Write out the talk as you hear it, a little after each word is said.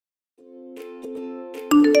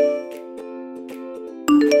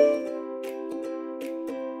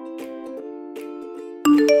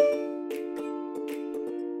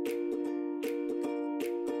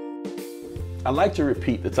like to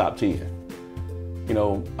repeat the top 10. You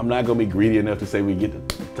know, I'm not going to be greedy enough to say we get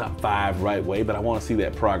the top 5 right way, but I want to see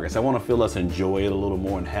that progress. I want to feel us enjoy it a little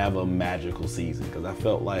more and have a magical season, because I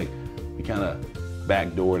felt like we kind of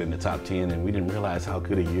backdoored in the top 10 and we didn't realize how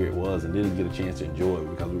good a year it was and didn't get a chance to enjoy it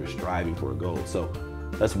because we were striving for a goal. So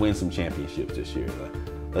let's win some championships this year.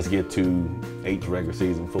 Let's get to 8 regular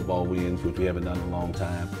season football wins, which we haven't done in a long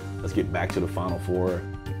time. Let's get back to the Final Four.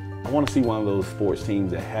 I want to see one of those sports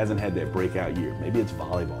teams that hasn't had that breakout year. Maybe it's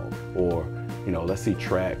volleyball, or let's see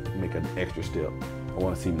track make an extra step. I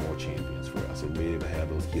want to see more champions for us and be able to have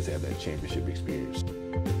those kids have that championship experience.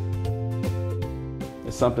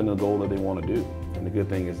 It's something, a goal that they want to do. And the good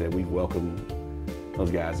thing is that we've welcomed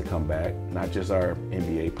those guys to come back, not just our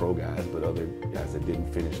NBA pro guys, but other guys that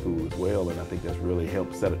didn't finish school as well. And I think that's really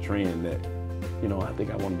helped set a trend that, I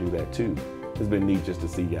think I want to do that too. It's been neat just to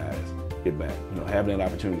see guys get back. Having that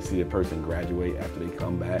opportunity to see a person graduate after they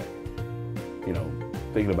come back,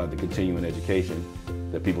 thinking about the continuing education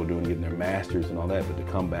that people are doing, getting their masters and all that, but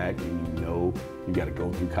to come back and you got to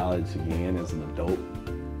go through college again as an adult.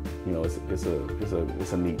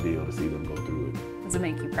 It's a neat deal to see them go through it. Does it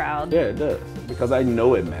make you proud? Yeah, it does, because I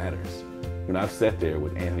know it matters. I've sat there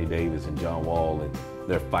with Anthony Davis and John Wall, and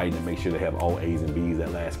they're fighting to make sure they have all A's and B's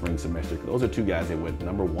that last spring semester. Those are 2 guys that went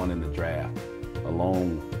 #1 in the draft,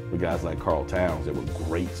 along with guys like Carl Towns that were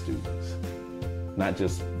great students. Not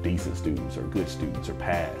just decent students or good students or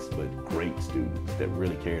passed, but great students that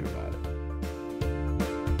really cared about it.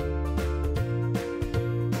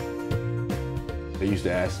 They used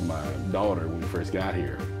to ask my daughter when we first got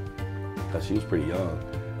here, because she was pretty young,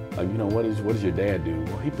 like, what does your dad do?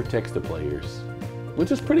 Well, he protects the players,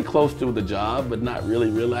 which is pretty close to the job, but not really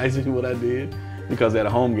realizing what I did, because at a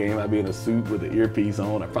home game, I'd be in a suit with an earpiece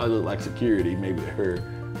on. I probably look like security, maybe to her,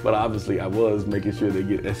 but obviously I was making sure they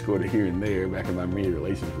get escorted here and there back in my media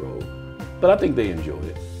relations role. But I think they enjoy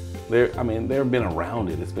it. They've been around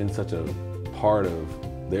it. It's been such a part of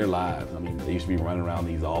their lives. They used to be running around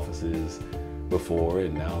these offices before,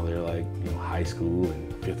 and now they're like, high school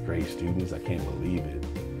and 5th grade students. I can't believe it.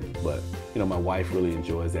 But, my wife really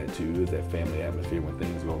enjoys that too, is that family atmosphere when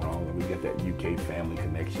things go wrong, and we get that UK family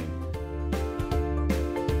connection.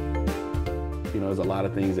 There's a lot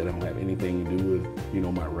of things that don't have anything to do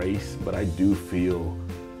with, my race, but I do feel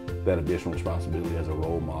that additional responsibility as a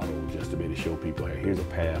role model, just to be able to show people, hey, here's a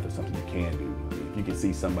path or something you can do. If you can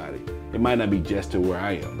see somebody, it might not be just to where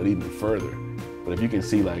I am, but even further. But if you can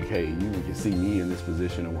see, like, hey, you can see me in this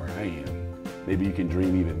position of where I am, maybe you can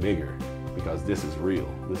dream even bigger, because this is real.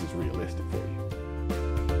 This is realistic for you.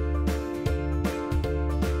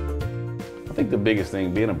 I think the biggest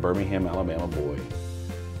thing, being a Birmingham, Alabama boy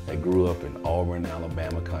that grew up in Auburn,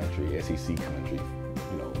 Alabama country, SEC country,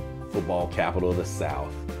 football capital of the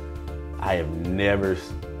South, I never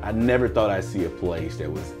thought I'd see a place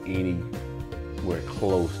that was anywhere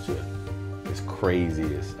close to as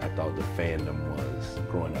crazy as I thought the fandom was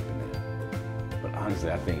growing up in it. But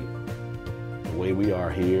honestly, I think the way we are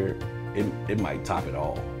here, it might top it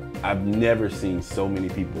all. I've never seen so many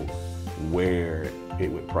people wear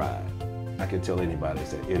it with pride. I can tell anybody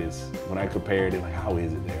that it is, when I compared it, like, how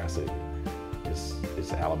is it there? I said,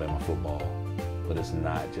 it's Alabama football, but it's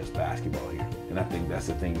not just basketball here. And I think that's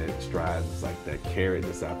the thing that strives, it's like that carrot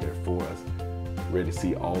that's out there for us, ready to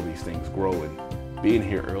see all these things grow. And being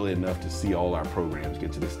here early enough to see all our programs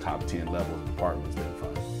get to this top 10 level of department has been fun.